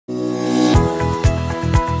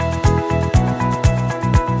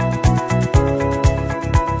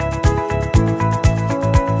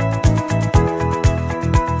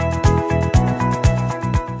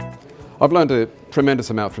I've learned a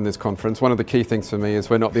tremendous amount from this conference. One of the key things for me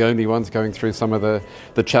is we're not the only ones going through some of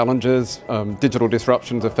the challenges, digital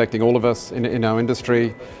disruptions affecting all of us in our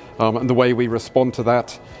industry, and the way we respond to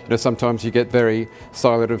that. You know, sometimes you get very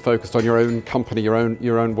siloed and focused on your own company, your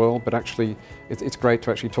own world, but actually it's great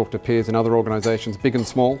to actually talk to peers in other organisations, big and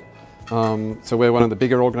small. So we're one of the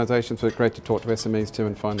bigger organisations, but it's great to talk to SMEs too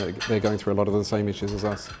and find that they're going through a lot of the same issues as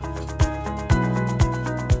us.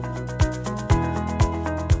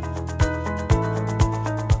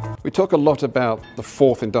 We talk a lot about the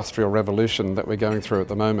fourth industrial revolution that we're going through at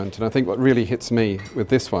the moment, and I think what really hits me with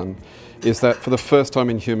this one is that for the first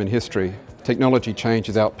time in human history, technology change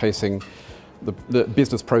is outpacing the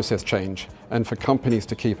business process change, and for companies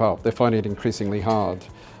to keep up, they're finding it increasingly hard.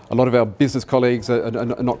 A lot of our business colleagues are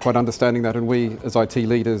not quite understanding that, and we as IT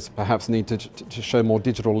leaders perhaps need to show more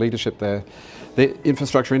digital leadership there. The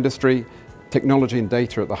infrastructure industry, technology and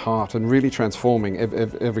data at the heart, and really transforming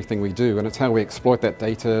everything we do, and it's how we exploit that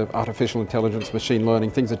data, artificial intelligence, machine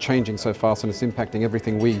learning. Things are changing so fast and it's impacting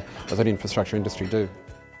everything we as an infrastructure industry do.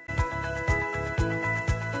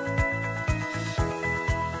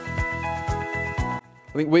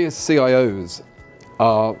 I think we as CIOs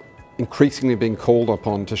are increasingly being called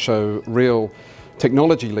upon to show real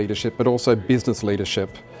technology leadership but also business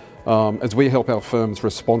leadership as we help our firms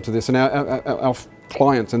respond to this, and our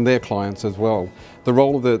clients and their clients as well. The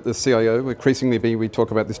role of the CIO, we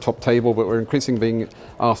talk about this top table, but we're increasingly being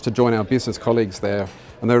asked to join our business colleagues there.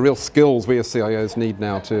 And there are real skills we as CIOs need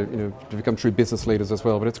now to become true business leaders as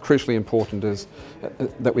well. But it's crucially important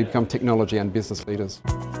that we become technology and business leaders.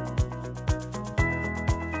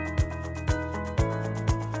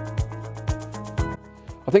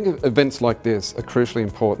 I think events like this are crucially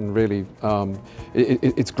important, really.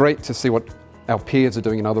 It's great to see what our peers are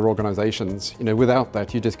doing in other organisations. You know, without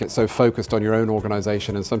that, you just get so focused on your own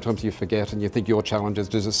organisation, and sometimes you forget and you think your challenges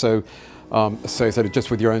are just so associated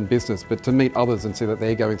just with your own business. But to meet others and see that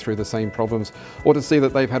they're going through the same problems, or to see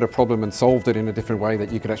that they've had a problem and solved it in a different way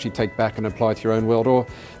that you could actually take back and apply to your own world, or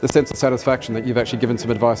the sense of satisfaction that you've actually given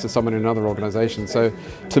some advice to someone in another organisation. So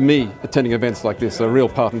to me, attending events like this are a real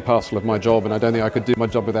part and parcel of my job, and I don't think I could do my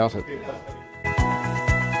job without it.